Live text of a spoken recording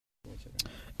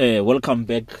Welcome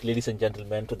back, ladies and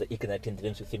gentlemen, to the Igniting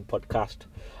Dreams Within podcast.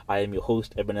 I am your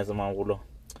host, Ebenezer Mangulo.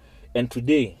 And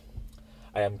today,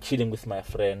 I am chilling with my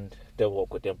friend, Tevo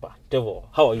Kotempa. Tevo,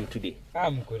 how are you today?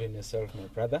 I'm good in yourself, my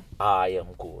brother. I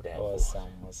am good.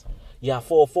 Awesome. Yeah,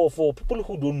 for people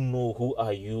who don't know who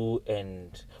are you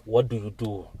and what do you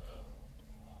do,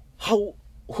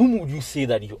 whom would you say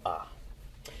that you are?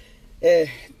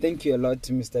 Thank you a lot,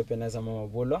 Mr. Ebenezer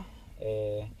Mamabulo.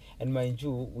 And mind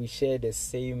you, we share the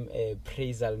same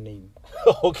praisal name.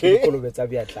 Okay.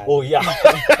 Oh, yeah.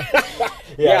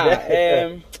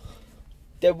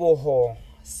 Teboho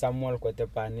Samuel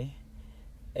Kwatepani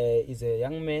is a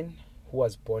young man who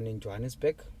was born in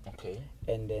Johannesburg. Okay.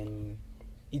 And then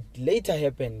it later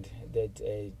happened that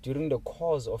during the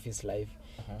course of his life,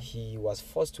 he was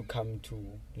forced to come to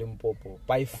Limpopo.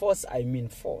 By force, I mean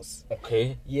force.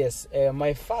 Okay. Yes.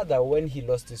 My father, when he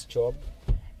lost his job,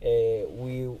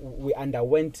 we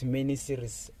underwent many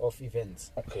series of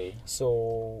events. Okay.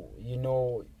 So,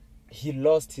 he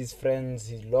lost his friends,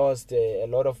 he lost a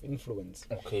lot of influence.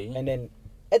 Okay. And then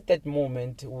at that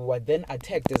moment, we were then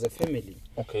attacked as a family.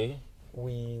 Okay.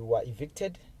 We were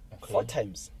evicted 4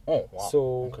 times. Oh, wow.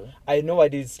 So I know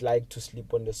what it's like to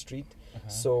sleep on the street.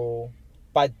 So,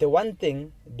 but the one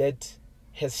thing that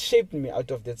has shaped me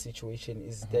out of that situation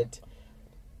is that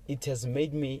it has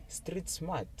made me street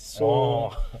smart.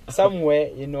 So somewhere,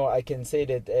 I can say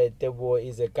that Tebo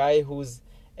is a guy who's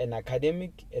an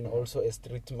academic and also a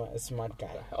smart guy.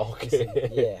 Okay.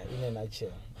 Yeah, in a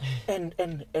nutshell.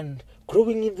 And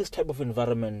growing in this type of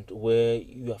environment where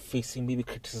you are facing maybe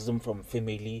criticism from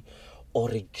family or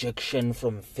rejection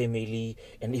from family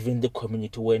and even the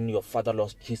community when your father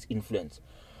lost his influence,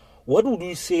 what would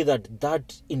you say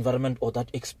that environment or that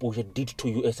exposure did to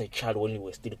you as a child when you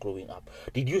were still growing up?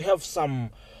 Did you have some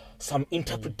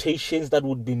interpretations that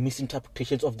would be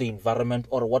misinterpretations of the environment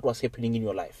or what was happening in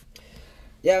your life?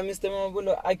 Yeah, Mr.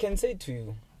 Mamabulo, I can say to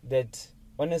you that,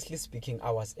 honestly speaking, I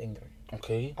was angry.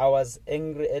 Okay. I was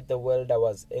angry at the world. I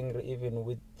was angry even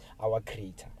with our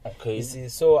Creator. Okay. You see,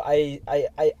 so I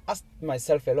asked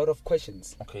myself a lot of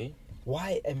questions. Okay.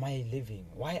 Why am I living?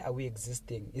 Why are we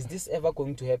existing? Is this ever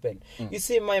going to happen? You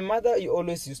see, my mother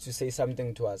always used to say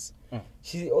something to us.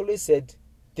 She always said,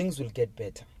 things will get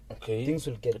better. Okay. Things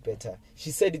will get better. She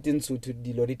said it in Sotho,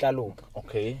 Dilorita Loka.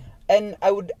 Okay. And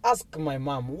I would ask my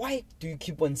mom, why do you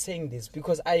keep on saying this?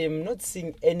 Because I am not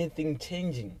seeing anything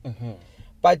changing.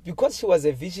 But because she was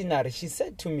a visionary, she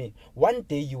said to me, one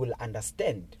day you will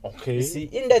understand. Okay. You see,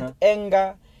 in that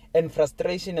anger and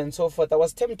frustration and so forth, I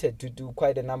was tempted to do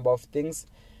quite a number of things.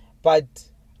 But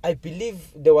I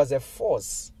believe there was a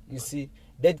force, you see,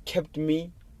 that kept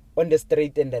me on the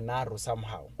straight and the narrow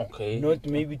somehow. Okay. Not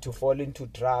maybe to fall into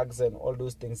drugs and all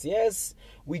those things. Yes,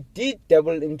 we did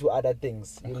dabble into other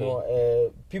things.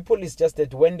 People is just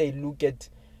that when they look at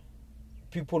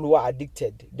people who are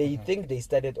addicted, they think they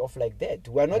started off like that.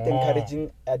 We are not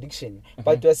encouraging addiction,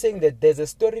 but we are saying that there's a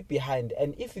story behind,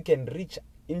 and if you can reach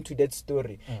into that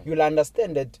story, you'll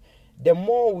understand that the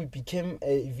more we became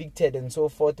evicted and so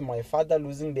forth, my father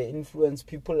losing the influence,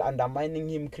 people undermining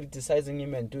him, criticizing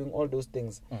him and doing all those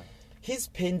things, his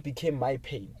pain became my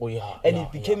pain. And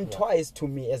it became twice to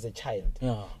me as a child.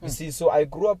 You see, so I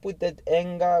grew up with that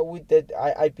anger, with that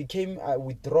I became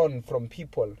withdrawn from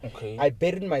people. I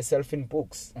buried myself in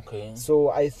books. So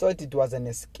I thought it was an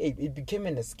escape. It became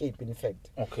an escape, in fact,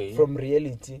 from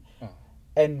reality.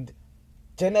 And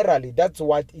generally, that's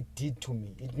what it did to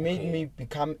me. It made me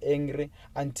become angry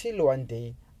until one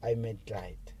day I met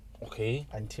light.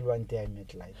 Until one day I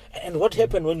met light. And what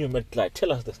happened when you met light?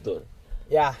 Tell us the story.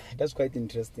 Yeah, that's quite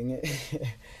interesting.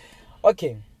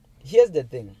 Okay, here's the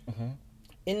thing.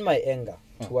 In my anger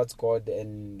towards God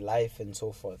and life and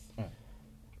so forth,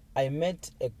 I met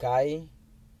a guy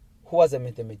who was a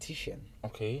mathematician.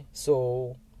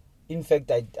 So, in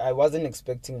fact, I wasn't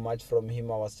expecting much from him.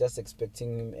 I was just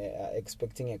expecting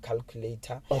a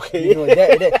calculator.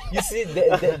 You see,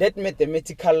 that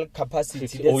mathematical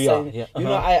capacity.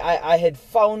 I had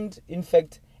found, in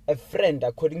fact, a friend,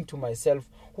 according to myself,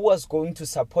 who was going to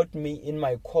support me in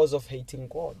my cause of hating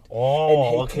God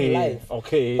and hating life.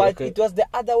 But it was the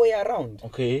other way around.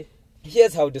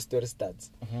 Here's how the story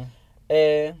starts.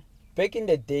 Back in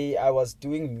the day, I was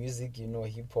doing music,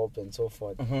 hip hop and so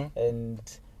forth. And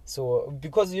so,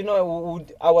 because,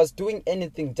 I was doing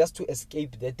anything just to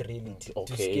escape that reality,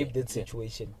 to escape that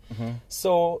situation.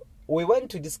 So, we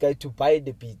went to this guy to buy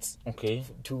the beats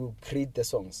to create the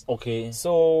songs.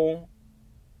 So,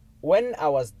 when I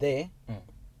was there,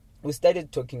 we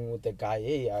started talking with the guy.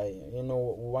 Hey, we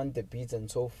want the beats and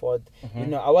so forth.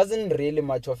 I wasn't really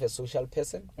much of a social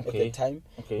person at the time.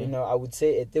 I would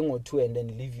say a thing or two and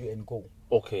then leave you and go.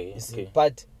 Okay.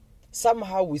 But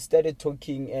somehow we started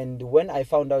talking, and when I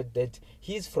found out that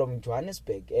he's from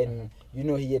Johannesburg and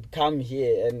he had come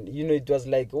here, and it was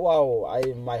like, wow,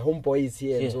 my homeboy is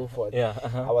here and so forth.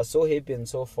 I was so happy and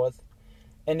so forth.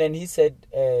 And then he said,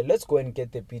 let's go and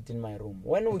get the beat in my room.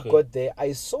 When we got there,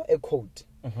 I saw a quote.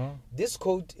 This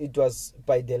quote, it was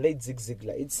by the late Zig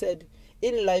Ziglar. It said,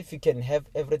 in life you can have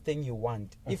everything you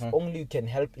want if only you can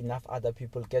help enough other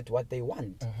people get what they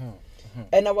want.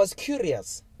 And I was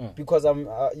curious because I've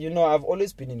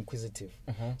always been inquisitive.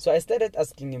 So I started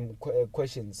asking him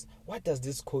questions. What does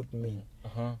this quote mean?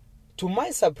 To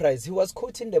my surprise, he was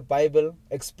quoting the Bible,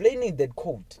 explaining that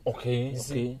quote.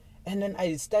 Okay. And then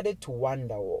I started to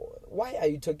wonder, why are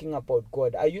you talking about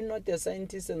God? Are you not a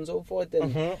scientist and so forth?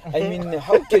 And I mean,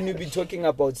 how can you be talking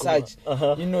about such?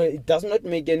 It does not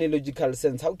make any logical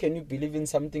sense. How can you believe in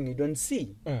something you don't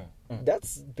see?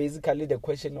 That's basically the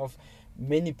question of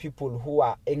many people who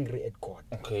are angry at God.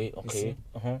 Okay.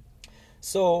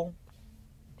 So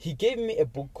he gave me a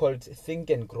book called Think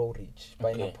and Grow Rich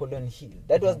by Napoleon Hill.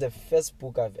 That was the first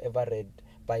book I've ever read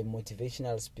by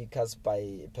motivational speakers,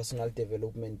 by personal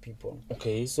development people.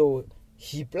 So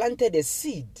he planted a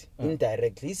seed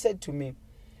indirectly. He said to me,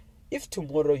 if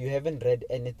tomorrow you haven't read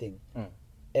anything,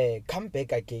 come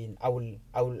back again. I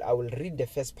will read the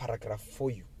first paragraph for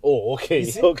you. Oh, okay.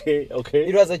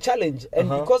 It was a challenge, and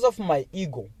because of my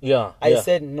ego, I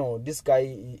said no. This guy,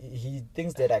 he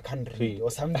thinks that I can't read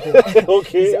or something.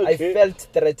 I felt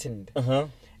threatened,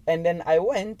 and then I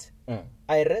went.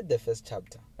 I read the first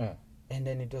chapter. And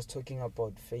then it was talking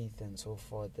about faith and so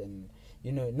forth, and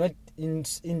not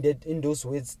in those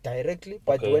words directly,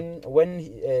 but when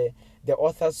the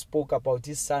author spoke about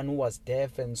his son who was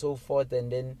deaf and so forth,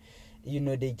 and then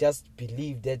they just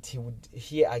believed that he would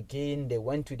hear again. They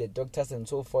went to the doctors and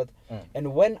so forth,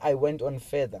 and when I went on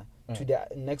further to the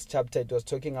next chapter, it was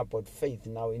talking about faith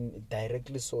now in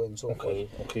directly so and so forth.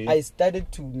 I started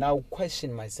to now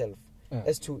question myself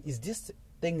as to, is this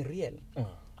thing real?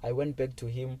 I went back to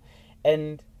him.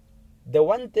 And the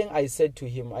one thing I said to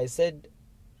him, I said,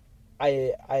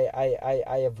 I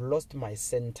have lost my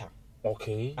center.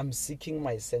 I'm seeking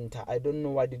my center. I don't know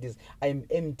what it is. I'm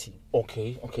empty.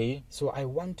 So I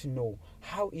want to know,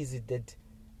 how is it that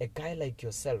a guy like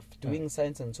yourself doing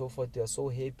science and so forth, you're so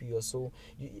happy,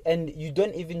 and you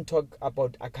don't even talk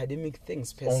about academic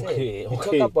things per se. You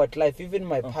talk about life. Even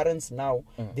my parents now,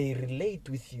 they relate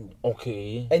with you.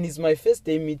 And it's my first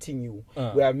day meeting you.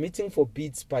 We are meeting for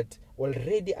beats, but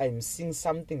already I'm seeing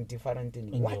something different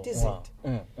in you. What is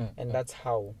it? And that's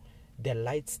how the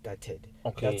light started.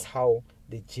 That's how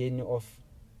the journey of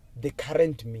the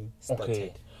current me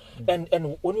started. And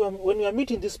when you are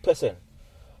meeting this person,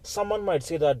 someone might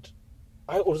say that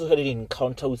I also had an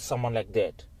encounter with someone like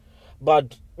that,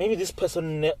 but maybe this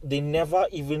person they never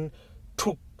even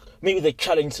took maybe the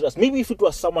challenge serious. Maybe if it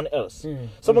was someone else,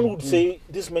 someone would say,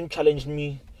 this man challenged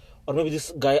me, or maybe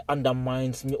this guy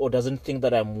undermines me or doesn't think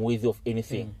that I'm worthy of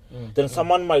anything. Then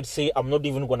someone might say, I'm not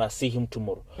even gonna see him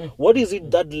tomorrow. What is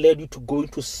it that led you to going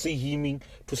to see him,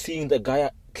 to seeing the guy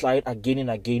tried again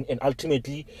and again, and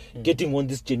ultimately getting on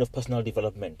this journey of personal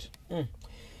development?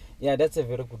 Yeah, that's a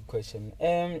very good question.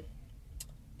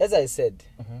 As I said,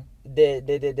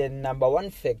 the number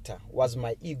one factor was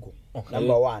my ego.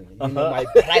 Number one, my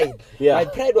pride. My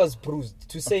pride was bruised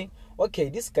to say, okay,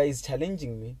 this guy is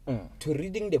challenging me to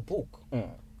reading the book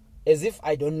as if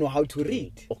I don't know how to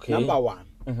read. Number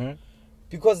one.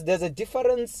 Because there's a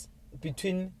difference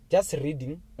between just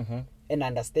reading and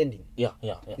understanding. You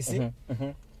see?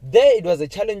 There it was a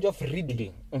challenge of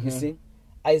reading. You see?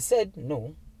 I said,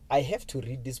 no, I have to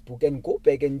read this book and go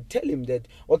back and tell him that,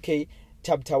 okay,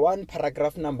 chapter 1,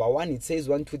 paragraph number 1, it says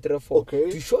 1, 2, 3, 4.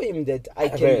 To show him that I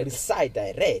can recite,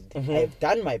 I read, I have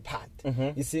done my part.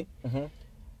 You see?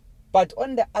 But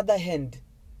on the other hand,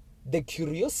 the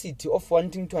curiosity of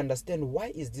wanting to understand,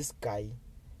 why is this guy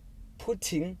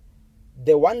putting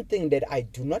the one thing that I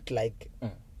do not like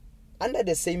under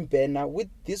the same banner with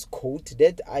this quote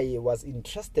that I was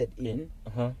interested in?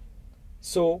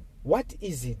 So what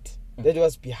is it that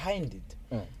was behind it?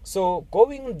 So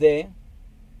going there,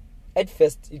 at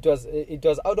first it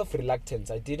was out of reluctance.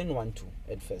 I didn't want to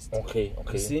at first.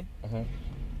 You see?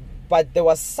 But there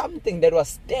was something that was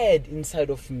stirred inside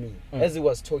of me as he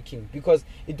was talking, because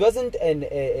it wasn't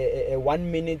a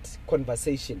 1 minute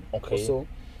conversation. So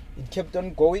it kept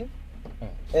on going.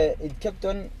 It kept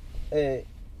on.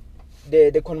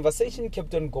 The conversation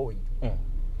kept on going.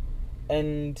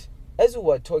 And as we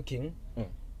were talking,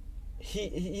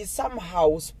 he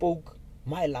somehow spoke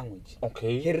my language.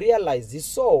 Okay. He realized, he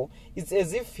saw, it's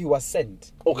as if he was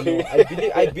sent. Okay. You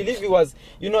know, I believe he was,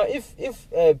 you know, if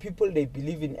people, they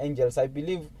believe in angels, I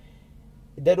believe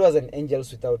that was an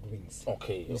angels without wings.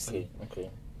 Okay. You see. Okay.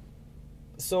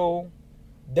 So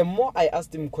the more I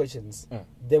asked him questions,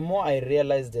 the more I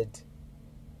realized that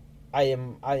I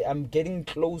am getting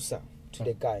closer to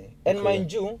the guy. And Okay.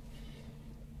 mind you,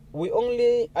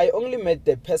 I only met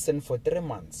the person for 3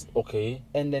 months. Okay.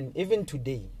 And then even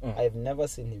today, I've never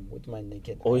seen him with my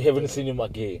naked eye. Oh, you haven't seen him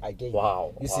again?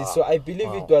 Wow. You see, so I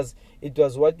believe it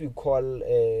was what we call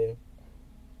a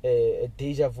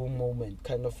deja vu moment,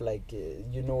 kind of like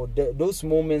you know, those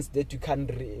moments that you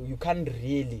can't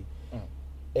really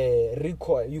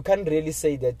recall. You can't really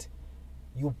say that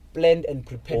you planned and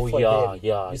prepared for them.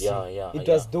 It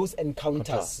was those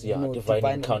encounters, you know,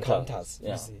 divine encounters.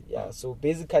 Yeah. You see, So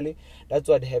basically, that's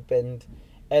what happened.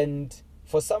 And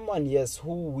for someone, yes,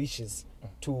 who wishes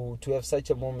to have such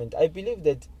a moment, I believe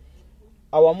that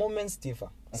our moments differ.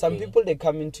 Some people, they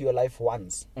come into your life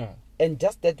once, and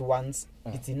just that once,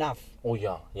 it's enough. Oh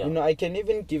yeah. You know, I can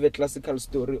even give a classical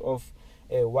story of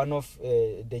one of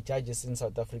the judges in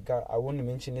South Africa. I won't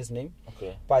mention his name,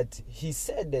 but he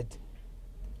said that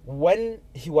when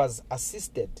he was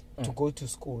assisted to go to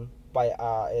school by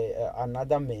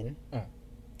another man,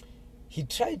 he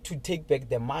tried to take back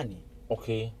the money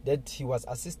that he was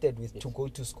assisted with to go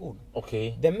to school.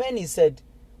 The man, he said,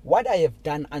 "What I have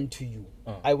done unto you,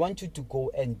 I want you to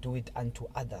go and do it unto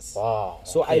others."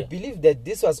 So I believe that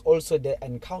this was also the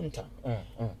encounter.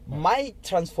 My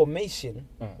transformation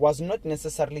was not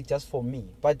necessarily just for me,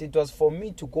 but it was for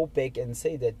me to go back and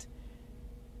say that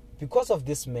because of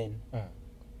this man,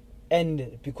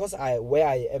 and because where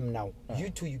I am now, you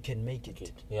too, you can make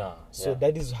it. So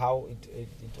that is how it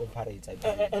operates, I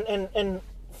believe. And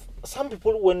some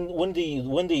people, when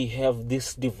they have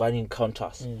these divine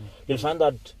encounters, you'll find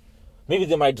that maybe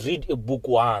they might read a book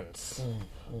once,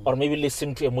 or maybe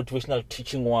listen to a motivational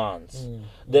teaching once.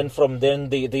 Then from then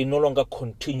they no longer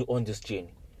continue on this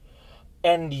journey.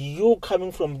 And you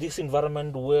coming from this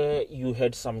environment where you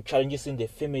had some challenges in the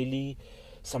family,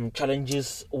 some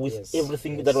challenges with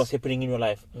everything that was happening in your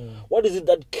life, what is it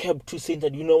that kept you saying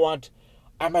that, you know what,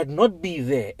 I might not be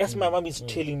there, as my mom is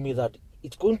telling me that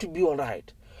it's going to be all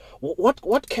right?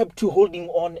 What kept you holding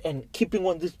on and keeping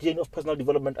on this journey of personal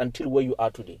development until where you are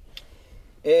today?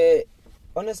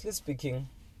 Honestly speaking,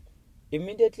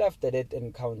 immediately after that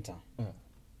encounter,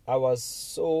 I was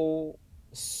so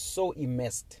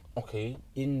immersed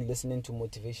in listening to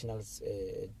motivational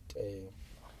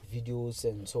videos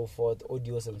and so forth,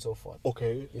 audios and so forth.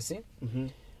 You see?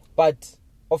 But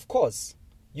of course,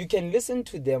 you can listen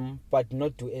to them but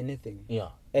not do anything.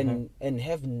 And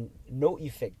have no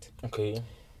effect.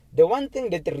 The one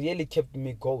thing that really kept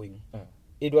me going,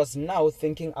 it was now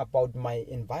thinking about my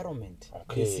environment,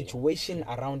 the situation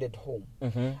around at home.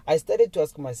 I started to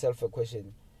ask myself a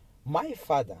question. My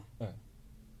father,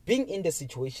 being in the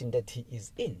situation that he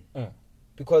is in,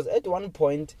 because at one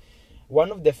point,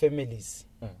 one of the families,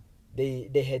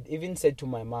 they had even said to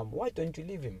my mom, "Why don't you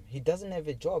leave him? He doesn't have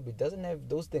a job. He doesn't have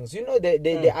those things." You know, they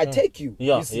attack you.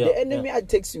 You see, the enemy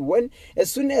attacks you.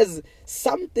 As soon as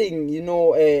something, you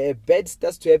know, bad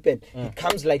starts to happen, it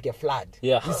comes like a flood.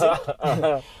 You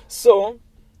see? So,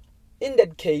 in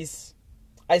that case,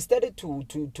 I started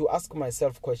to ask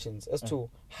myself questions as to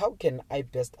how can I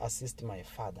best assist my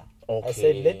father. I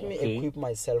said, let me equip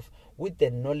myself with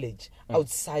the knowledge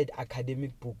outside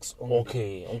academic books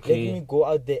only. Let me go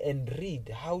out there and read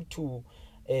how to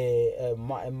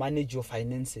manage your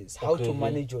finances, how to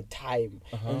manage your time,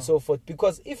 and so forth.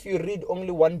 Because if you read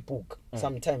only one book,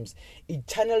 sometimes it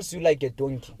channels you like a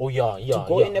donkey to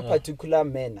go in a particular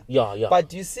manner.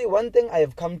 But you see, one thing I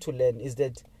have come to learn is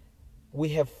that we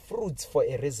have fruits for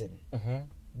a reason.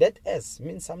 That S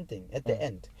means something at the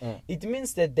end. It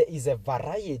means that there is a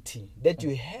variety that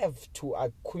you have to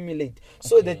accumulate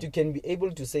so that you can be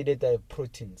able to say that I have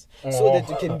proteins, so that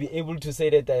you can be able to say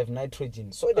that I have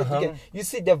nitrogen, so that you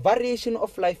see, the variation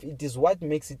of life, it is what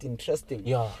makes it interesting.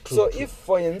 So if,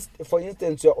 for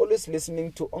instance, you're always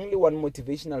listening to only one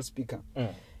motivational speaker,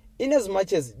 in as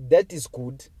much as that is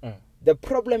good, the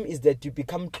problem is that you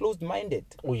become closed-minded.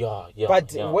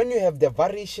 But when you have the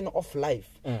variation of life,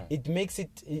 it makes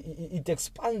it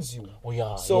expands you.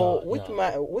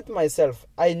 With myself,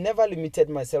 I never limited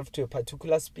myself to a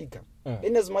particular speaker.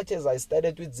 In as much as I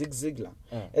started with Zig Ziglar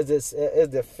as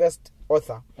the first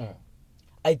author,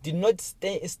 I did not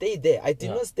stay there. I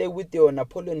did not stay with your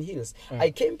Napoleon Hills.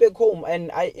 I came back home,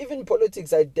 and even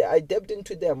politics, I dabbed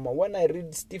into them. When I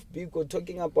read Steve Biko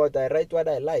talking about I write what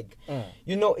I like,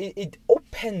 you know, it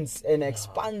expands and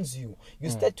expands you. You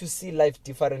start to see life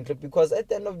differently, because at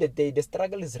the end of the day, the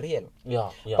struggle is real.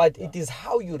 But it is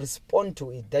how you respond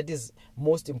to it that is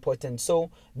most important.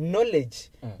 So knowledge,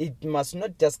 it must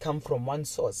not just come from one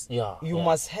source. You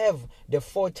must have the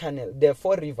four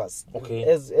rivers,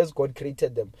 as God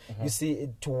created them. You see,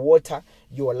 to water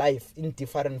your life in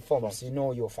different forms. You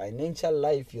know, your financial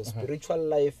life, your spiritual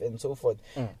life, and so forth.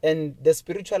 And the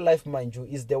spiritual life, mind you,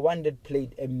 is the one that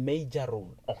played a major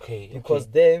role. Because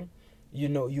there, you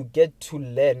know, you get to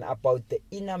learn about the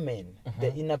inner man,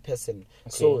 the inner person.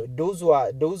 So those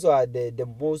are the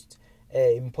most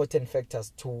important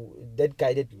factors that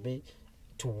guided me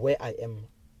to where I am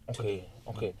today.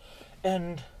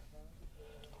 And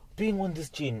being on this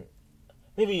gene,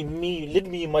 maybe let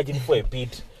me imagine for a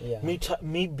bit,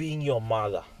 me being your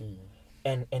mother.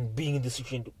 And being in this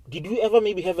situation, did you ever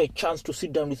maybe have a chance to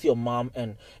sit down with your mom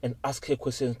and ask her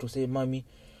questions, to say, Mommy,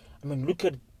 I mean, look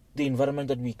at the environment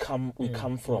that we come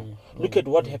from. Look at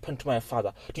what happened to my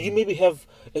father. Did you maybe have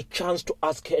a chance to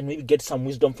ask her and maybe get some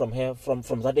wisdom from her from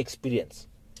that experience?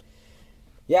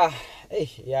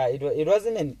 It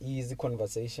wasn't an easy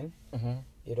conversation.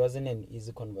 It wasn't an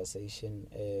easy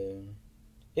conversation.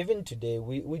 Even today,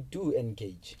 we do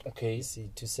engage. You see,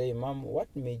 to say, Mom, what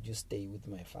made you stay with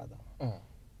my father?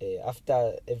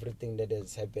 After everything that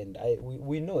has happened,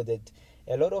 we know that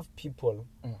a lot of people,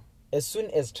 as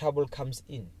soon as trouble comes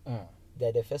in,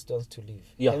 they're the first ones to leave.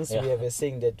 Hence, we have a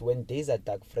saying that when days are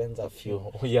dark, friends are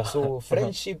few. So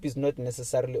friendship is not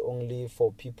necessarily only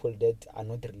for people that are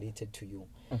not related to you.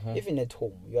 Even at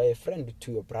home, you are a friend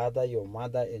to your brother, your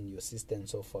mother, and your sister, and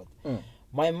so forth.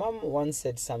 My mom once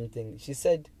said something. She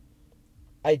said,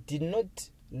 I did not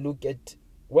look at...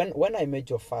 When I met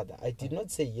your father, I did not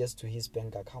say yes to his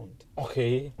bank account.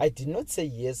 I did not say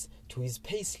yes to his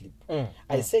payslip.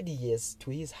 I said yes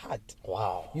to his heart.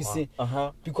 You see?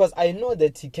 Because I know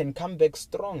that he can come back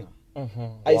stronger.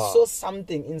 I saw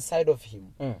something inside of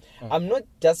him. I'm not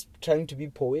just trying to be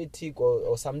poetic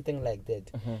or something like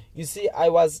that. You see, I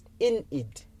was in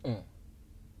it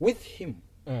with him,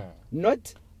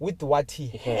 not with what he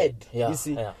had. You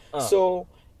see? So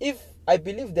if I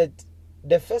believe that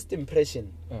the first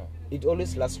impression, it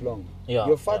always lasts long.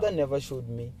 Your father never showed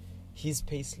me his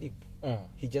payslip.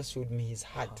 He just showed me his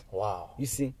heart. You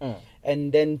see?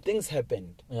 And then things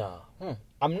happened.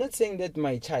 I'm not saying that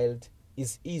my child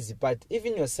is easy, but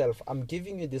even yourself, I'm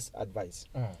giving you this advice.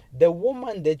 The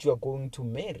woman that you are going to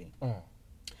marry,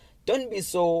 don't be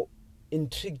so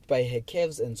intrigued by her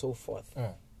curves and so forth.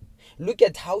 Look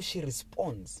at how she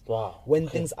responds when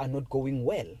things are not going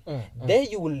well. There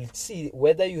you will see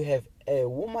whether you have a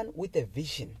woman with a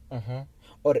vision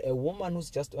or a woman who's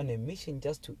just on a mission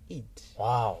just to eat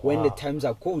when the times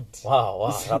are good.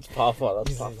 That's powerful.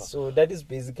 So that is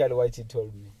basically what she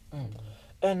told me.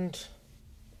 And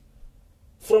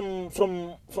from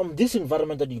this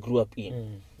environment that you grew up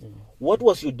in, what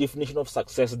was your definition of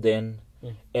success then,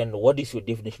 and what is your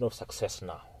definition of success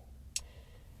now?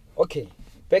 Okay,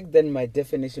 back then my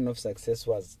definition of success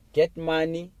was get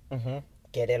money,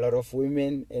 get a lot of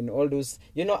women, and all those.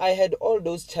 You know, I had all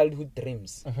those childhood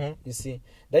dreams. You see,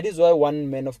 that is why one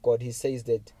man of God, he says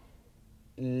that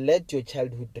let your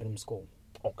childhood dreams go.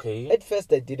 At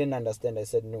first I didn't understand. I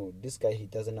said, no, this guy, he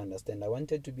doesn't understand. I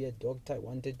wanted to be a doctor. I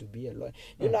wanted to be a lawyer.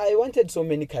 You know, I wanted so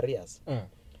many careers.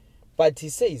 But he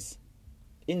says,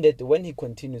 in that, when he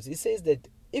continues, he says that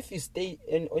if you stay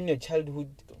on your childhood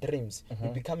dreams, you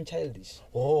become childish.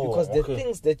 Because the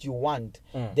things that you want,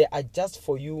 they are just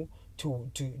for you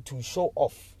to show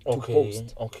off, to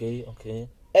boast.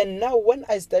 And now when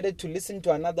I started to listen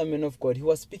to another man of God, he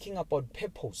was speaking about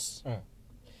purpose.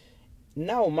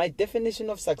 Now, my definition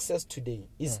of success today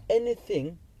is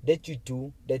anything that you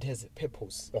do that has a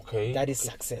purpose. That is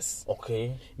success.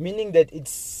 Meaning that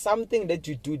it's something that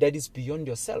you do that is beyond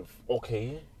yourself.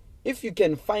 If you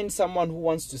can find someone who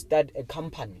wants to start a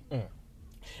company,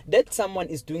 that someone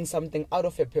is doing something out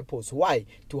of a purpose. Why?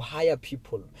 To hire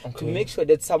people. To make sure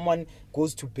that someone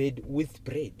goes to bed with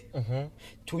bread.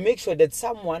 To make sure that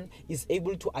someone is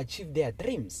able to achieve their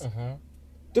dreams.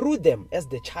 Through them as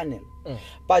the channel.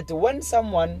 But when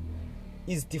someone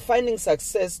is defining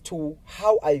success to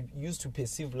how I used to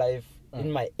perceive life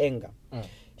in my anger,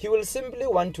 he will simply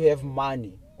want to have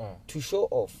money to show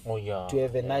off, to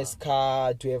have a nice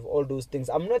car, to have all those things.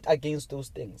 I'm not against those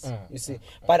things, you see.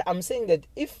 But I'm saying that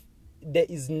if there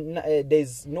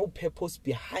is no purpose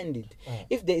behind it,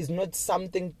 if there is not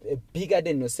something bigger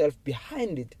than yourself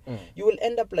behind it, you will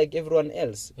end up like everyone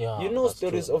else. You know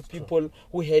stories of people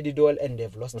who had it all and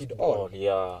they've lost it all.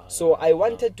 So I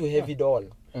wanted to have it all,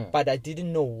 but I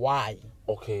didn't know why.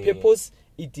 Purpose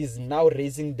it is now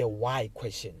raising the why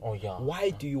question. Oh, yeah. Why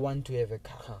do you want to have a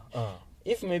car?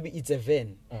 If maybe it's a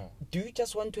van, do you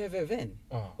just want to have a van?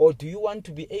 Or do you want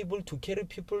to be able to carry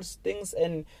people's things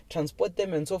and transport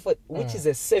them and so forth, which is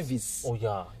a service? Oh,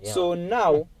 yeah. So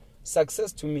now,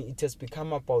 success to me, it has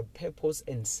become about purpose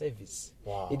and service.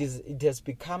 Wow. It has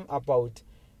become about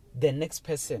the next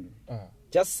person.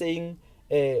 Just saying,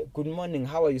 good morning,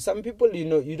 how are you? Some people,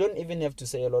 you don't even have to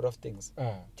say a lot of things.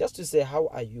 Just to say, how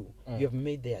are you? You have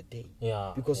made their day.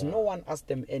 Because no one asked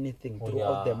them anything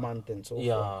throughout the month and so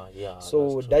forth.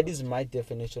 So that is my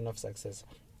definition of success.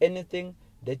 Anything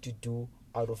that you do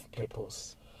out of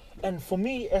purpose. And for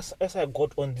me, as I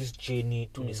got on this journey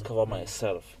to discover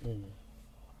myself,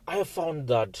 I found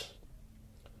that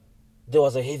there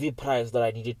was a heavy price that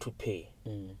I needed to pay.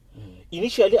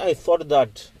 Initially, I thought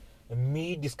that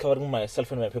me discovering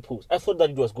myself and my purpose, I thought that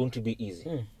it was going to be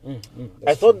easy.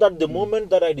 I thought that the moment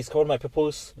that I discovered my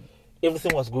purpose,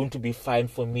 everything was going to be fine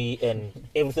for me and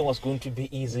everything was going to be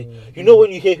easy. You know,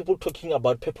 when you hear people talking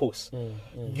about purpose,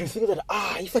 you think that,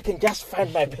 if I can just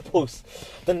find my purpose,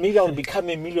 then maybe I will become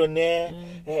a millionaire,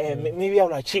 maybe I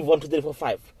will achieve 1, 2, 3, 4,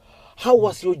 5. How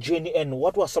was your journey, and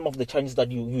what were some of the challenges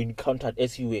that you encountered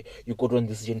as you got on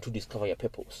this journey to discover your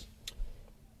purpose?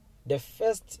 The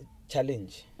first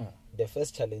challenge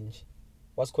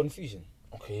was confusion.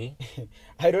 Okay.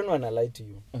 I don't want to lie to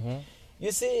you.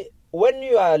 You see, when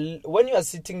you are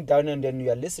sitting down and then you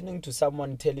are listening to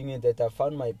someone telling you that I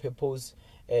found my purpose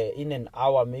in an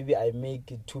hour, maybe I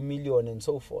make 2 million and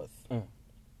so forth.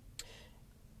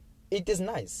 It is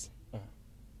nice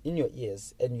in your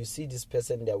ears, and you see this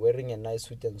person, they're wearing a nice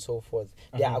suit and so forth.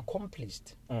 They are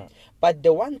accomplished. But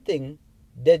the one thing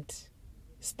that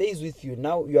stays with you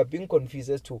now, you are being confused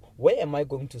as to where am I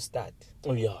going to start?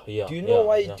 Oh yeah. Do you know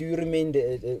why do you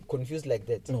remain confused like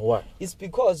that? No, why? It's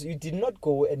because you did not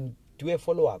go and do a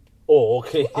follow-up. Oh,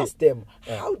 okay. To ask them,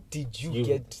 how did you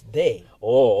get there?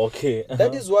 Oh, okay.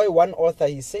 That is why one author,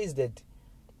 he says that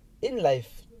in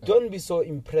life, don't be so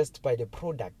impressed by the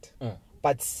product,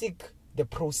 but seek the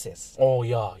process. Oh,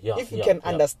 yeah. If you can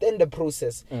understand the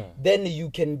process, then you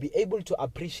can be able to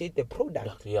appreciate the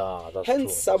product. Yeah, that's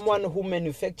Hence, true. someone who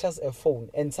manufactures a phone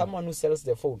and someone who sells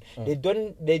the phone, they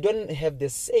don't have the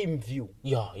same view.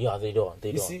 Yeah, they don't.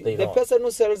 You see, the person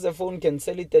who sells the phone can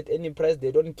sell it at any price.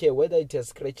 They don't care whether it has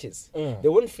scratches. They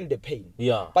won't feel the pain.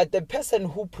 Yeah. But the person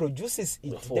who produces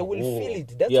it, they will feel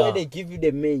it. That's why they give you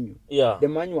the menu, the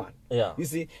manual. Yeah. You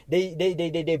see,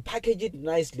 they package it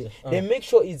nicely. They make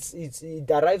sure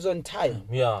it arrives on time.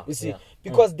 Yeah. You see,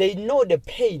 because they know the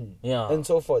pain and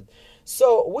so forth.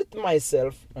 So with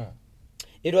myself,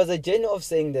 it was a journey of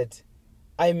saying that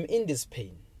I'm in this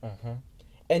pain.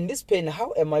 And this pain,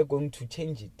 how am I going to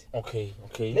change it? Okay.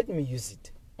 Let me use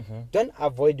it. Don't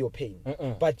avoid your pain,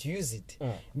 but use it.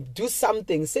 Do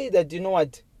something. Say that, you know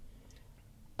what?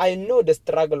 I know the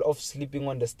struggle of sleeping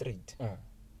on the street.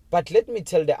 But let me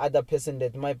tell the other person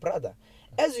that, my brother,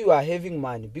 as you are having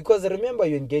money, because remember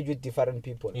you engage with different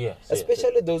people,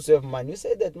 especially those who have money, you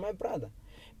say that, my brother,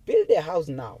 build a house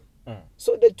now,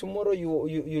 so that tomorrow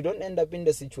you don't end up in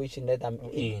the situation that I'm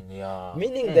in.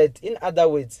 Meaning that, in other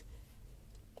words,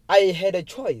 I had a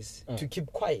choice to keep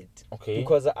quiet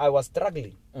because I was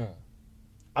struggling.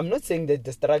 I'm not saying that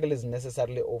the struggle is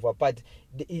necessarily over, but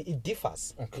it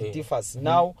differs. It differs.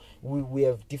 Now we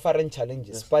have different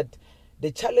challenges, but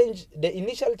the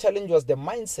initial challenge was the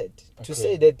mindset to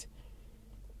say that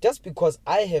just because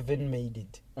I haven't made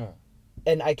it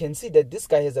and I can see that this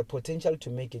guy has a potential to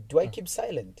make it, do I keep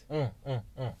silent?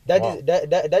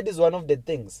 That is one of the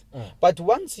things. But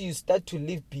once you start to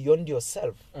live beyond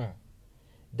yourself,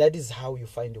 that is how you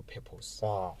find your purpose.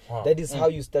 That is how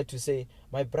you start to say,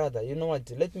 my brother, you know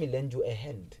what, let me lend you a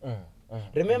hand.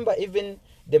 Remember, even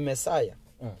the Messiah,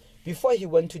 before he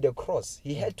went to the cross,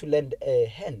 he had to lend a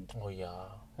hand.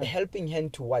 A helping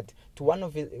hand to what? To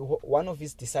one of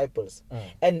his disciples.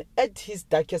 And at his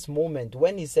darkest moment,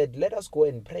 when he said, let us go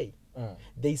and pray,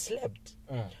 they slept.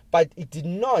 But it did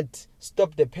not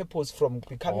stop the purpose from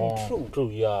becoming true.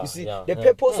 You see, the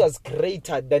purpose was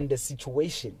greater than the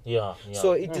situation.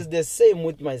 So it is the same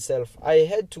with myself. I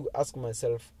had to ask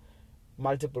myself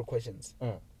multiple questions.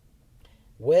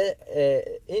 Where,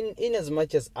 in as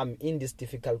much as I'm in this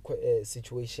difficult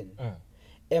situation,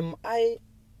 am I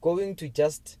going to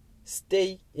just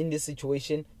stay in this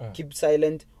situation, keep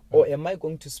silent, or am I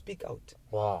going to speak out?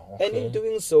 And in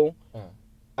doing so,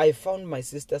 I found my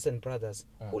sisters and brothers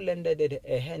who lended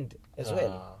a hand as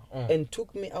well and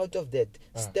took me out of that.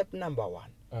 Step number 1.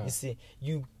 You see,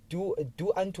 you do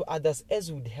unto others as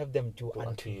you would have them do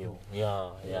unto you.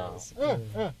 No,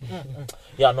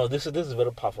 this is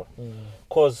very powerful.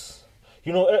 Because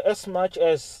as much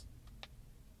as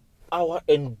our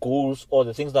end goals or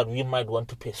the things that we might want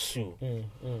to pursue,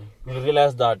 we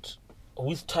realize that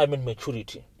with time and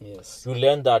maturity, yes, you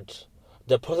learn that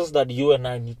the process that you and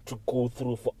I need to go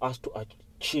through for us to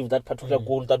achieve that particular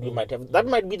goal that we might have, that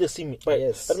might be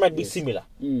that might be similar,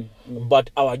 but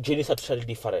our journeys are totally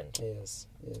different. Yes,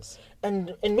 yes.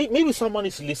 And maybe someone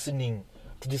is listening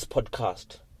to this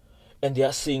podcast and they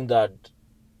are saying that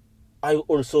I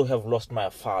also have lost my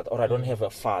father, or I don't have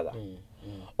a father,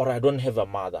 or I don't have a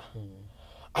mother.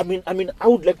 I mean, I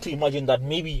would like to imagine that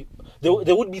maybe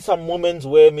there would be some moments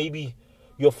where maybe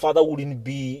your father wouldn't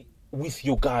be with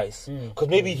you guys, because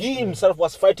maybe he himself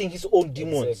was fighting his own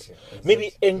demons,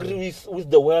 maybe angry with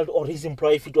the world or his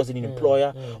employer if it was an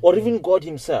employer, or even God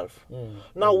himself.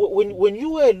 Now, when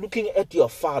you were looking at your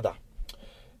father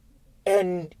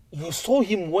and you saw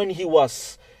him when he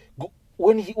was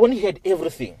when he had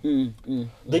everything,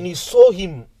 then you saw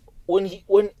him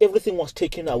when everything was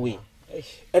taken away,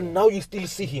 and now you still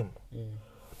see him.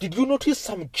 Did you notice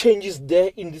some changes there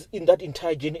in that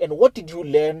entire journey, and what did you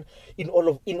learn in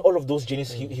all of those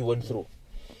journeys he went through?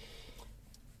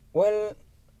 Well,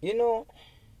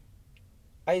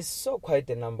 I saw quite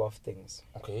a number of things.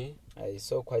 Okay. I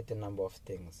saw quite a number of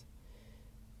things.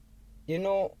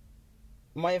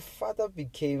 My father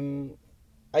became,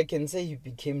 I can say he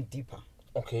became deeper.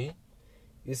 Okay.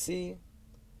 You see,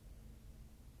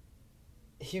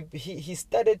 he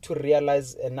started to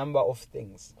realize a number of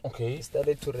things. Okay. He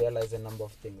started to realize a number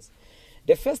of things.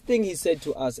 The first thing he said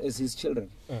to us as his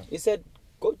children, he said,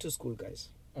 "Go to school, guys."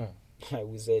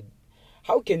 We said,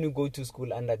 "How can you go to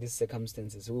school under these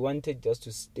circumstances?" We wanted just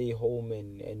to stay home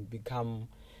and become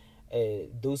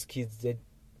those kids that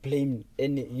blame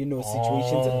any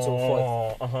situations and so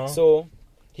forth. So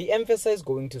he emphasized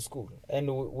going to school, and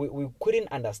we couldn't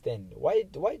understand why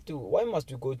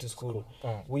must we go to school?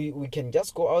 We can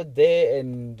just go out there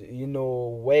and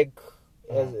work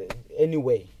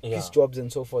anyway, his jobs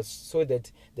and so forth, so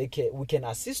that we can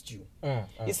assist you.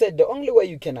 He said the only way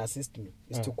you can assist me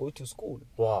is to go to school.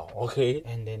 Wow. Okay.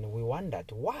 And then we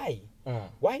wondered why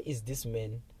is this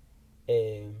man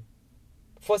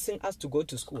forcing us to go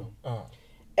to school?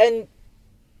 And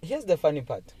here's the funny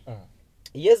part.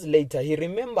 Years later, he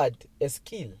remembered a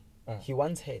skill he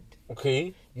once had.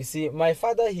 Okay. You see, my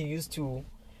father, he used to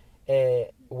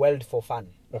weld for fun.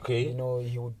 Okay.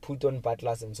 He would put on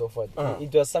butlers and so forth.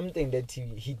 It was something that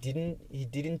he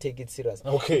didn't take it serious.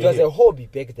 Okay. It was a hobby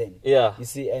back then. Yeah. You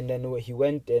see, and then he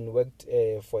went and worked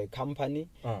for a company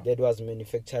that was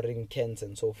manufacturing cans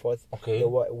and so forth. Okay.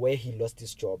 Where he lost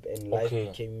his job and life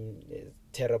became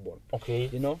terrible. Okay.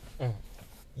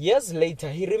 Years later,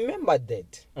 he remembered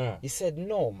that. He said,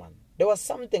 "No, man, there was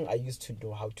something I used to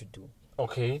know how to do."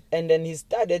 Okay. And then he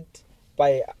started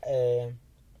by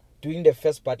doing the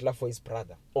first butler for his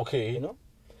brother. Okay.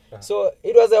 So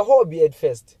it was a hobby at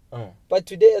first. But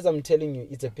today, as I'm telling you,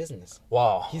 it's a business.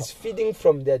 Wow. He's feeding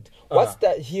from that. What's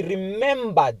that? He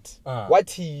remembered what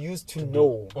he used to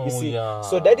know. You see? Yeah.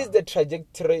 So that is the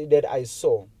trajectory that I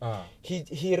saw.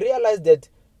 He realized that,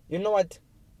 you know what?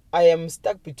 I am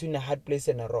stuck between a hard place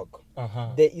and a rock.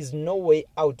 There is no way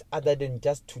out other than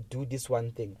just to do this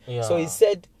one thing. Yeah. So he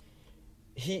said,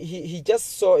 he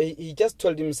just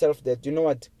told himself that, you know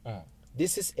what,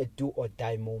 this is a do or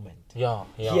die moment. Yeah.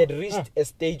 He had reached a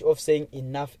stage of saying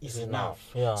enough is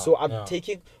enough. Yeah. So I'm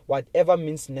taking whatever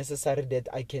means necessary that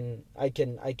I can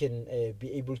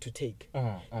be able to take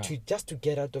to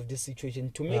get out of this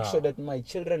situation, to make sure that my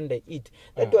children, they eat.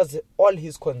 That was all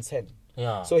his concern.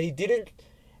 Yeah. So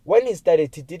when he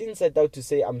started, he didn't set out to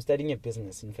say, "I'm starting a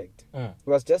business," in fact. He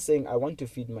was just saying, "I want to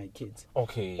feed my kids."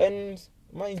 Okay. And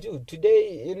mind you,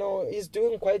 today, he's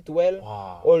doing quite well.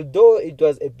 Wow. Although it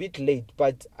was a bit late,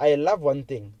 but I love one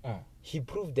thing. He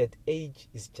proved that age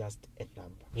is just a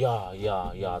number. Yeah.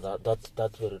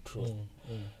 That's very true.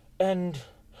 And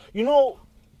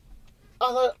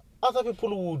other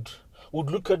people would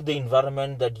look at the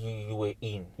environment that you were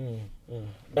in,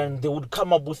 and they would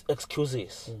come up with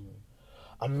excuses.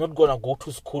 I'm not gonna go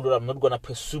to school, or I'm not gonna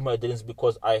pursue my dreams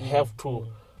because I have to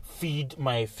feed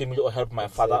my family or help my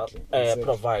father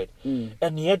provide.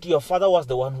 And yet your father was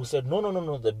the one who said, no,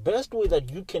 the best way that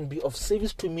you can be of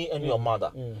service to me and your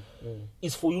mother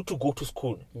is for you to go to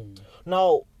school.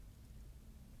 Now,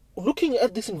 looking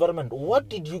at this environment, what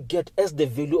did you get as the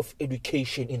value of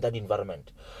education in that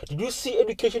environment? Did you see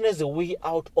education as a way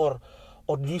out, or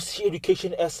do you see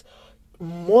education as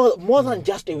more than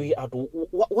just a way out?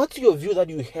 What's your view that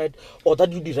you had or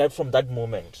that you derived from that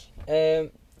moment?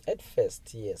 At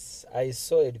first, yes, I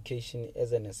saw education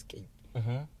as an escape.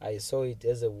 I saw it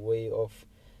as a way of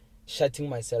shutting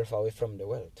myself away from the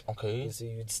world. Okay. You see,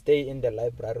 you'd stay in the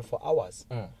library for hours.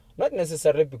 Not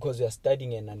necessarily because you are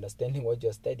studying and understanding what you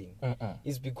are studying.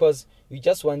 It's because you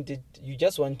just want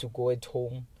to go at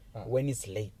home when it's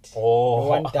late. Oh. No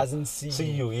one doesn't see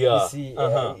you. Yeah. You see,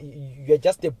 you're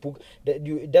just a book.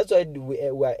 That's why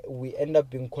we end up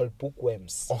being called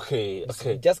bookworms. Okay.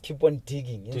 So you just keep on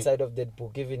digging inside of that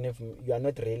book, even if you are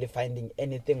not really finding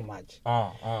anything much.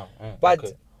 But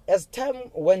okay. as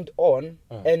time went on,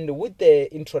 and with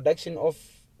the introduction of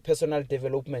personal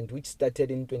development, which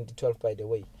started in 2012, by the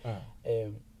way,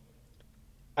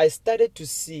 I started to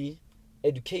see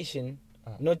education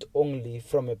not only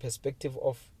from a perspective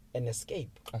of an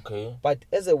escape, but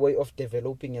as a way of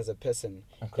developing as a person,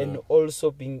 and also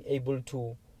being able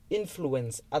to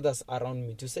influence others around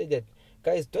me to say that,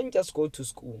 guys, don't just go to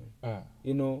school,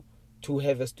 to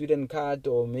have a student card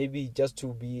or maybe just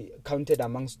to be counted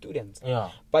among students.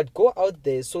 But go out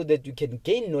there so that you can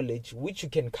gain knowledge which you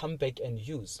can come back and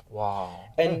use. Wow.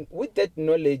 And with that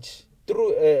knowledge,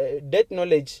 through that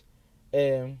knowledge,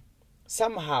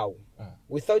 somehow,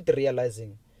 without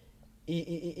realizing,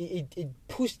 it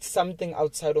pushed something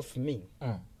outside of me.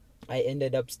 I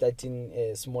ended up starting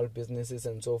small businesses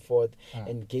and so forth,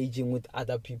 engaging with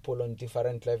other people on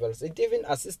different levels. It even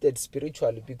assisted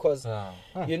spiritually because,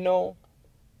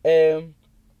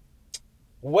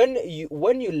 when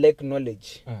you lack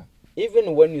knowledge,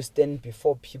 even when you stand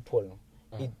before people,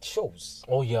 it shows.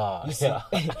 Oh yeah, you see,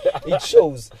 it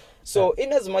shows. So,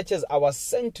 in as much as I was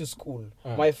sent to school,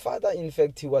 my father, in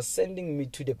fact, he was sending me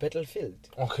to the battlefield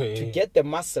to get the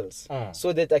muscles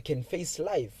so that I can face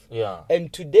life.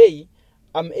 And today,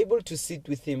 I'm able to sit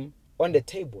with him on the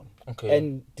table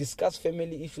and discuss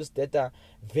family issues that are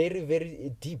very,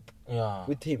 very deep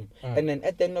with him. And then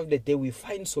at the end of the day, we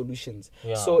find solutions.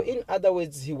 So, in other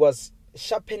words, he was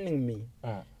sharpening me.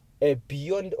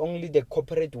 Beyond only the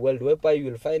corporate world, whereby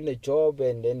you'll find a job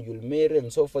and then you'll marry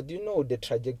and so forth, the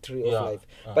trajectory of life.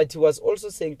 But he was also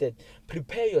saying that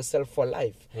prepare yourself for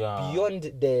life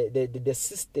beyond the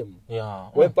system,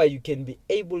 whereby you can be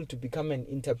able to become an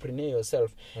entrepreneur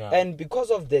yourself. And because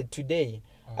of that, today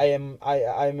I am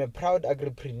a proud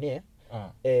agripreneur.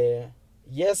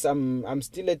 Yes, I'm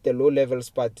still at the low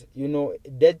levels, but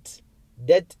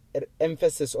that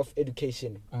emphasis of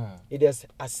education, it has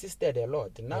assisted a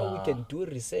lot. Now we can do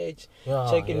research,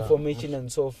 check information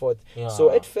and so forth. So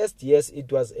at first, yes,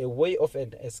 it was a way of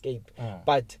an escape.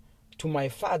 But to my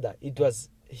father, it was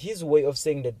his way of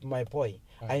saying that, my boy,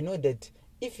 I know that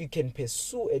if you can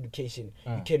pursue education,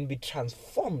 you can be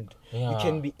transformed. You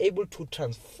can be able to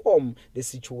transform the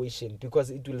situation because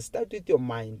it will start with your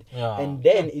mind and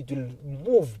then it will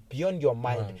move beyond your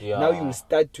mind. Now you will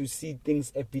start to see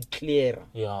things a bit clearer.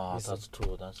 That's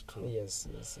true. Yes.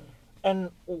 And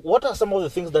what are some of the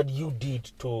things that you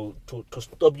did to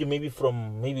stop you maybe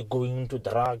from going into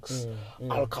drugs,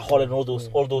 alcohol, and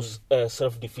all those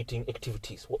self-defeating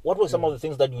activities? What were some of the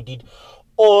things that you did,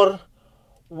 or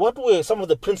what were some of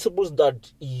the principles that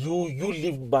you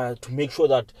lived by to make sure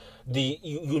that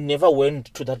you never went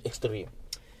to that extreme?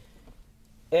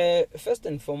 First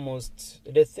and foremost,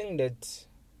 the thing that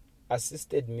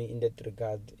assisted me in that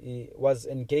regard was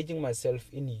engaging myself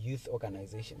in youth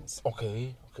organizations.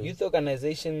 Okay. Youth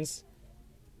organizations,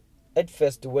 at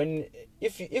first,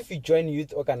 if you join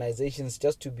youth organizations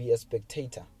just to be a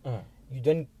spectator, you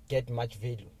don't get much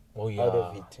value out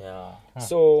of it.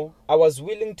 So I was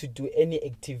willing to do any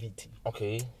activity.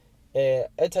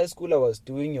 At high school, I was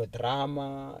doing your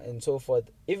drama and so forth,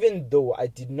 even though I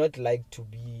did not like to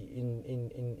be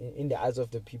in the eyes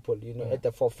of the people, at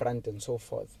the forefront and so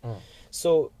forth.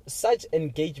 So such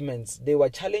engagements, they were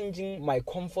challenging my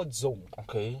comfort zone.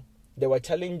 They were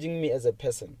challenging me as a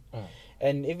person.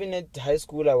 And even at high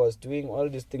school, I was doing all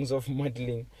these things of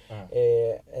modeling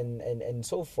and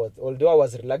so forth. Although I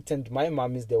was reluctant, my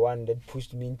mom is the one that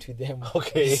pushed me into them.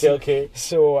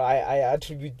 So I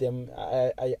attribute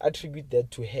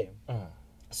that to her.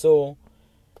 So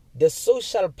the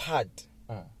social part,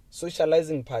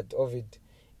 socializing part of it,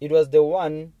 it was the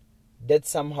one that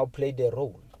somehow played a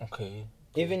role.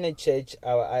 Even at church,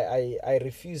 I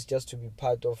refused just to be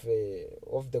part of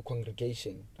the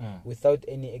congregation without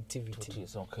any activity.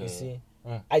 You see,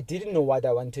 I didn't know what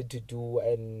I wanted to do,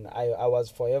 and I was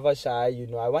forever shy.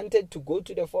 I wanted to go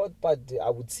to the fort, but I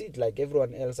would sit like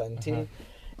everyone else until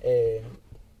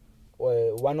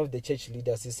one of the church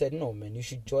leaders, he said, "No, man, you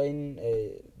should join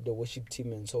the worship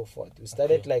team and so forth." We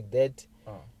started like that.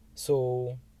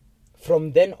 So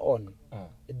from then on,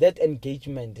 that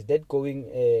engagement, that going,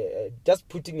 just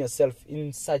putting yourself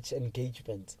in such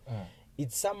engagement,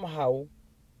 it somehow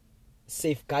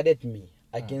safeguarded me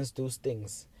against those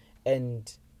things.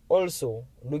 And also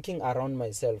looking around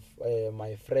myself,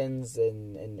 my friends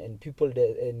and people,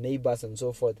 neighbors and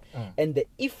so forth, and the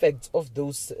effects of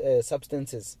those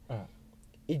substances,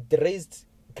 it raised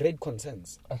great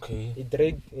concerns. Okay. It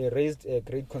raised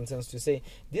great concerns to say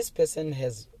this person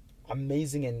has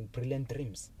amazing and brilliant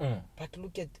dreams, but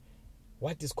look at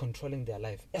what is controlling their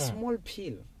life. A small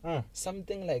pill,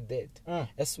 something like that,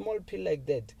 a small pill like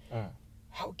that.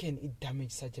 How can it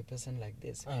damage such a person like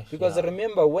this? Because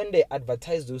remember, when they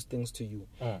advertise those things to you,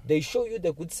 they show you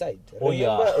the good side.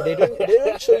 Remember, they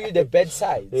don't show you the bad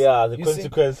side. Yeah, the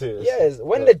consequences. Yes,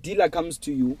 when the dealer comes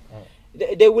to you,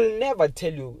 they will never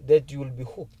tell you that you will be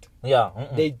hooked. Yeah.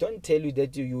 They don't tell you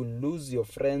that you will lose your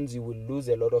friends, you will lose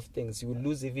a lot of things, you will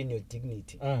lose even your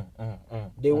dignity.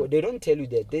 They don't tell you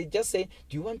that. They just say,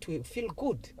 do you want to feel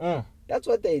good? That's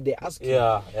what they ask you.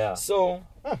 Yeah. So,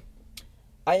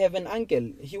 I have an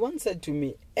uncle, he once said to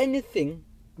me, anything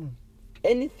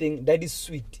that is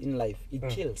sweet in life, it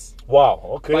kills. Wow,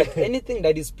 okay. But anything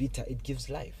that is bitter, it gives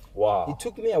life. Wow. It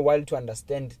took me a while to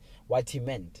understand what he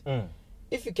meant.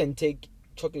 If you can take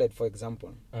chocolate, for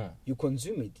example, you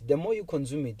consume it. The more you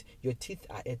consume it, your teeth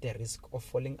are at the risk of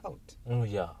falling out. Oh,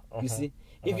 yeah. You see,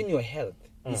 even your health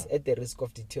is at the risk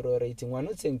of deteriorating. We're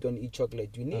not saying don't eat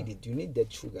chocolate. You need it. You need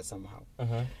that sugar somehow.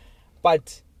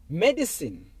 But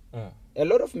medicine, a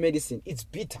lot of medicine, it's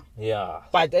bitter. Yeah.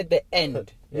 But at the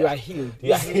end, you are healed.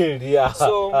 You are healed, yeah.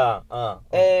 So, a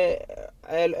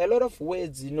lot of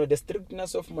words, the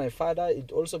strictness of my father,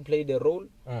 it also played a role.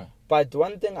 But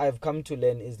one thing I've come to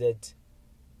learn is that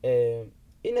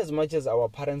in as much as our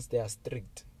parents, they are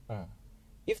strict,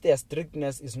 if their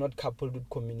strictness is not coupled with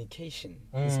communication,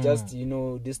 it's just,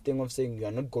 this thing of saying you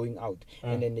are not going out,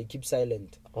 and then they keep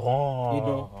silent.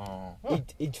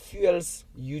 It fuels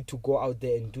you to go out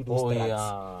there and do those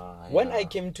drugs. When I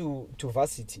came to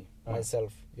varsity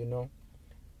myself,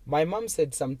 my mom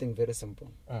said something very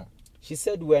simple. She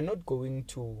said, we are not going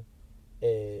to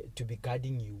be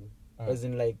guarding you, as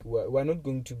in like we're not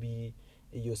going to be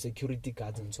your security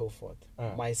guards and so forth.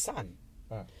 My son,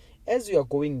 as you are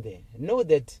going there, know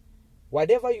that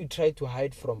whatever you try to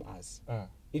hide from us,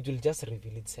 it will just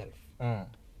reveal itself.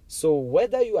 So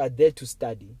whether you are there to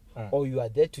study or you are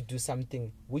there to do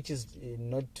something which is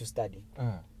not to study,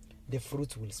 the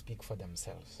fruits will speak for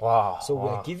themselves. Wow. So we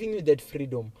are giving you that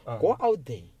freedom. Go out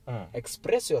there,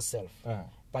 express yourself.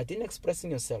 But in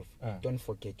expressing yourself, don't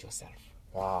forget yourself.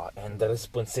 Wow, and the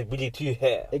responsibility you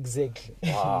have. Exactly.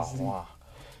 Wow.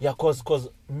 Yeah, because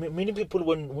many people,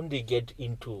 when they get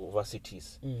into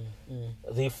varsities,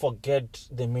 they forget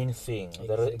the main thing,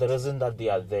 exactly. the reason that they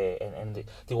are there, and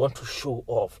they want to show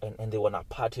off, and they want to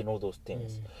party and all those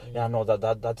things. Yeah, no,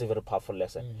 that's a very powerful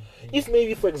lesson. If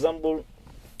maybe, for example,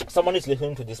 someone is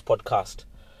listening to this podcast,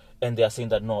 and they are saying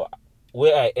that, no,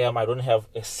 where I am, I don't have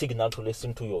a signal to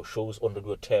listen to your shows on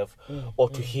Radio TEF or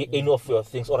to hear any of your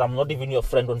things, or I'm not even your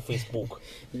friend on Facebook.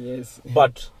 Yes.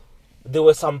 But there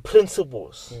were some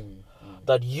principles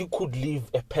that you could leave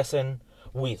a person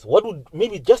with. What would,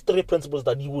 maybe just 3 principles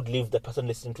that you would leave the person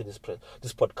listening to this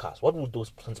podcast? What would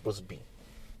those principles be?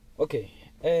 Okay.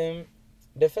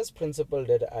 The first principle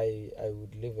that I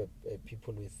would leave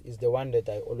people with is the one that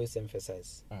I always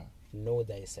emphasize. Know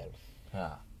thyself.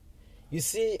 Yeah. You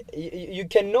see, you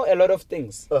can know a lot of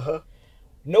things.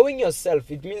 Knowing yourself,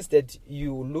 it means that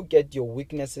you look at your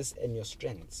weaknesses and your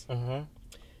strengths.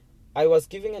 I was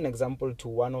giving an example to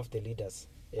one of the leaders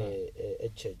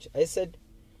at church. I said,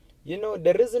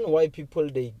 the reason why people,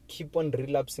 they keep on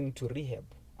relapsing to rehab,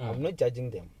 I'm not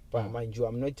judging them, but mind you,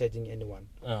 I'm not judging anyone.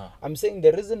 I'm saying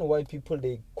the reason why people,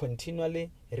 they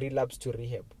continually relapse to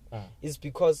rehab is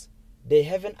because they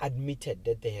haven't admitted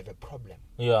that they have a problem.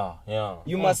 Yeah.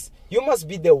 You must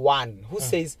be the one who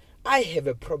says, I have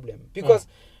a problem. Because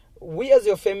we as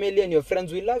your family and your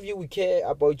friends, we love you, we care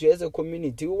about you as a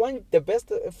community. We want the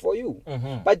best for you.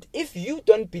 But if you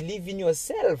don't believe in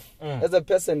yourself as a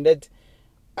person that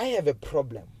I have a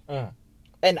problem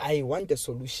and I want a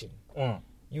solution,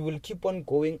 you will keep on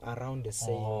going around the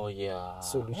same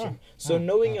solution. So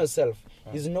knowing yourself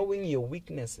is knowing your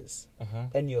weaknesses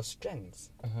and your strengths.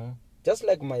 Just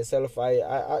like myself,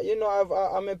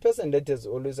 I'm a person that has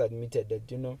always admitted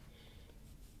that,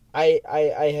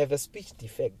 I have a speech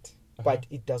defect, but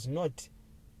it does not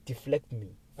deflect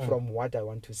me from what I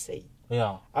want to say.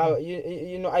 Yeah.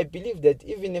 I believe that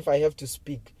even if I have to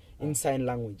speak in sign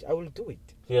language, I will do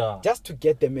it. Yeah. Just to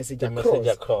get the message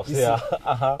across. Yeah.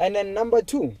 And then number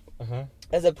 2,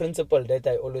 as a principle that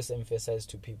I always emphasize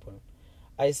to people,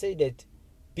 I say that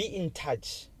be in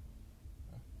touch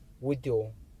with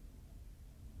your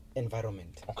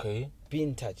environment. Okay. Be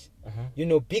in touch.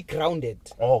 Be grounded.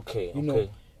 Okay.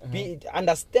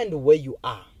 Understand where you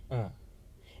are.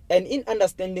 And in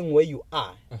understanding where you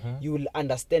are, you will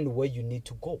understand where you need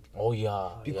to go. Oh, yeah.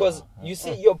 Because you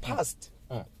see, your past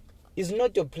is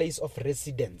not your place of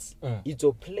residence. It's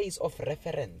your place of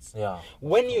reference. Yeah.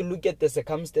 When you look at the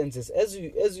circumstances, as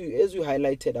you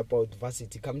highlighted about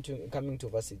varsity, coming to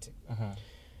varsity,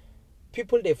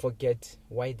 people, they forget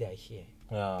why they are here.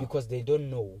 Yeah. Because they don't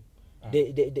know.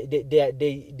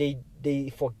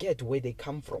 They forget where they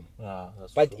come from. Yeah,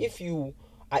 but true. If you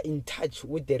are in touch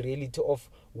with the reality of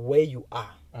where you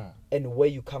are and where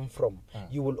you come from,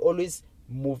 you will always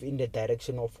move in the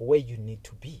direction of where you need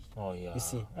to be. Oh, yeah. You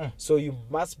see, so you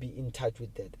must be in touch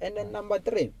with that. And then number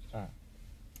 3,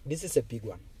 this is a big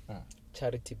one.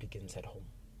 Charity begins at home.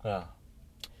 Yeah.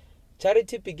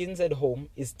 Charity begins at home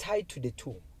is tied to the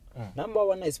 2. Number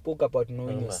 1, I spoke about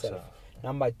knowing yourself.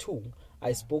 Number 2,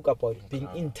 I spoke about being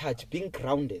in touch, being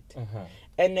grounded.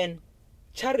 And then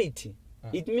charity,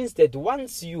 it means that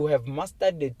once you have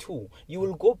mastered the 2, you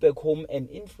will go back home and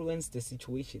influence the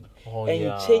situation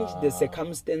and change the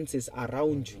circumstances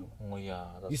around you. Oh, yeah,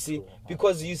 you see, true.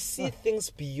 because you see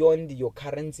things beyond your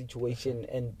current situation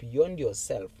and beyond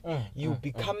yourself. You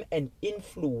become an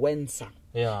influencer.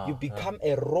 Yeah, you become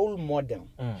a role model.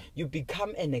 You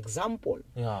become an example.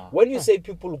 Yeah. When you say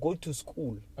people go to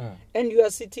school and you are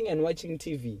sitting and watching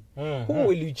TV, who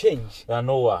will you change? Yeah,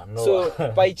 no one.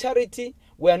 So by charity,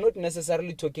 we are not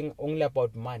necessarily talking only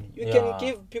about money. You can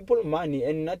give people money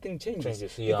and nothing changes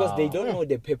because they don't know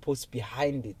the purpose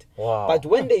behind it. Wow. But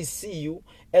when they see you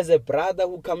as a brother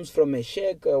who comes from a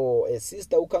shack or a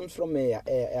sister who comes from a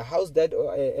house that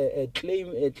a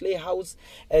clay house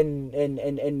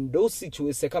and those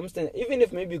circumstances, even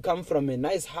if maybe you come from a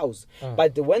nice house,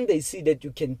 but when they see that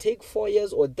you can take 4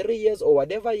 years or 3 years or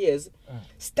whatever years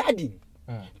studying,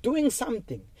 doing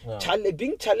something,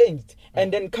 being challenged,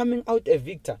 and then coming out a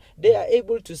victor, they are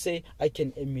able to say, I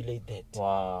can emulate that.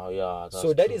 Wow, yeah.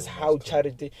 So that is how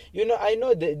charity, I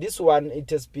know this one, it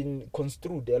has been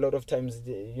construed a lot of times.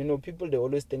 People, they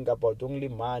always think about only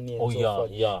money and so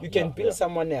forth. You can build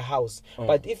someone a house,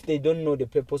 but if they don't know the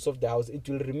purpose of the house, it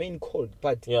will remain cold.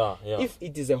 But if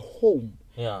it is a home,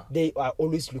 they are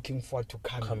always looking forward to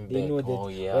coming. They know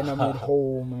that when I'm at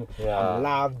home, I'm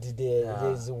loved.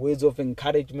 There's ways of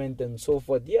encouragement and so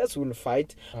forth. Yes, we'll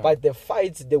fight, but the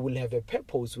fights, they will have a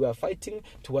purpose. We are fighting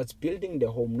towards building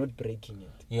the home, not breaking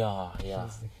it. Yeah.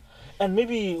 And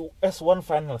maybe as one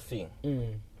final thing,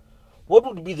 what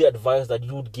would be the advice that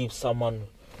you would give someone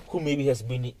who maybe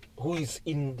who is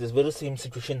in this very same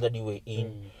situation that you were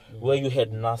in, where you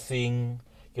had nothing,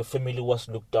 your family was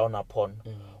looked down upon?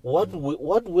 What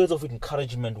words of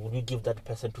encouragement would you give that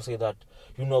person to say that,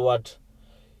 you know what,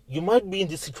 you might be in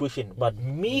this situation, but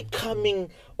me coming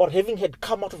or having had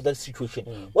come out of that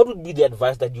situation, what would be the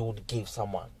advice that you would give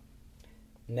someone?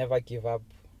 Never give up,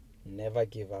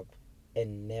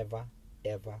 and never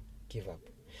ever give up.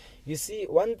 You see,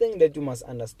 one thing that you must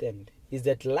understand is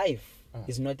that life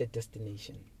is not a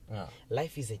destination.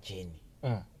 Life is a journey.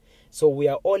 So we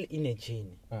are all in a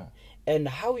journey. And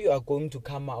how you are going to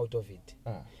come out of it,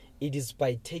 it is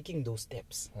by taking those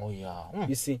steps.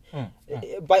 You see,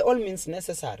 by all means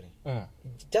necessary.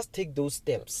 Just take those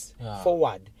steps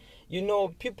forward.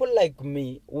 People like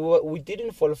me, we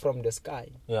didn't fall from the sky.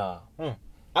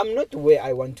 I'm not where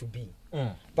I want to be.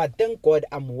 But thank God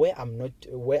I'm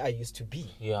where I used to be.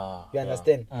 You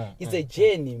understand? It's a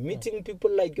journey. Meeting people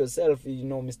like yourself,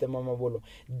 Mr. Mamabolo,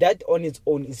 that on its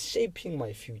own is shaping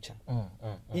my future.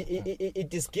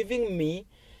 It is giving me,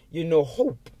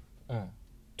 hope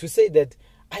to say that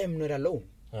I am not alone.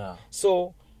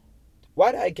 So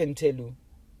what I can tell you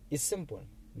is simple.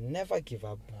 Never give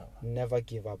up, never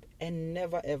give up, and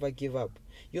never ever give up.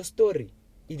 Your story,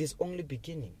 it is only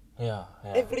beginning.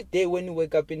 Every day when you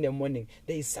wake up in the morning,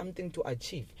 there is something to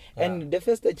achieve. And the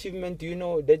first achievement,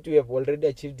 that you have already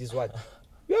achieved is what?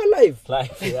 You are alive.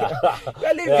 You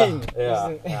are living.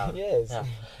 Yes.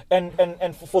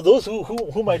 And for those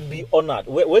who might be honored,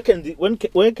 where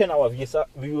can our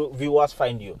viewers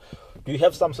find you? Do you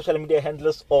have some social media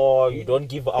handles, or you don't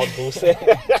give out those?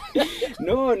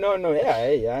 No.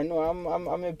 Yeah. No,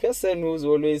 I'm a person who's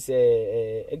always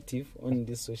active on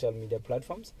these social media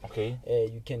platforms. Okay.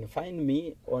 You can find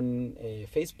me on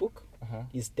Facebook.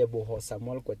 It's Teboho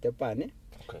Samuel Kotepane.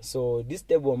 Okay. So this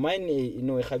table, mine,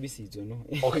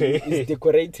 Okay. It's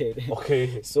decorated.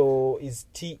 Okay. So it's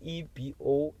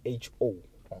Teboho.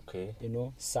 Okay.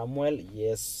 Samuel,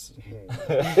 yes.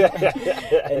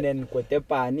 And then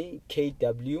Kwetepane,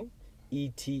 Kwetepane.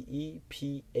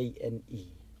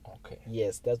 Okay.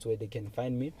 Yes, that's where they can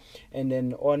find me. And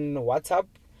then on WhatsApp,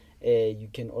 You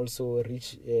can also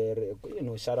reach,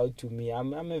 shout out to me.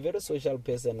 I'm a very social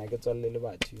person. I get a little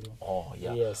bit, Oh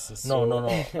yeah. Yes. No.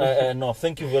 No.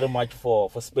 Thank you very much for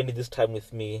spending this time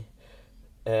with me.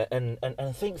 And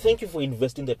thank you for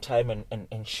investing the time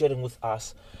and sharing with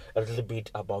us a little bit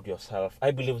about yourself.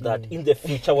 I believe that in the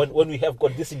future, when we have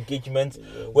got these engagements,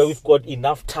 where we've got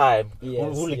enough time,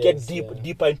 we'll get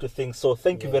deeper into things. So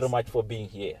thank you very much for being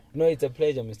here. No, it's a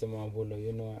pleasure, Mr. Mabulo.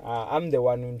 I'm the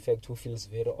one, in fact, who feels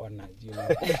very honored.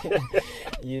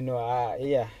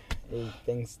 Yeah. Hey,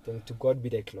 thanks to God be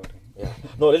the glory. Yeah.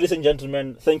 No, ladies and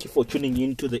gentlemen, thank you for tuning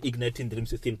in to the Igniting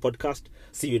Dreams Within podcast.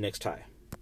 See you next time.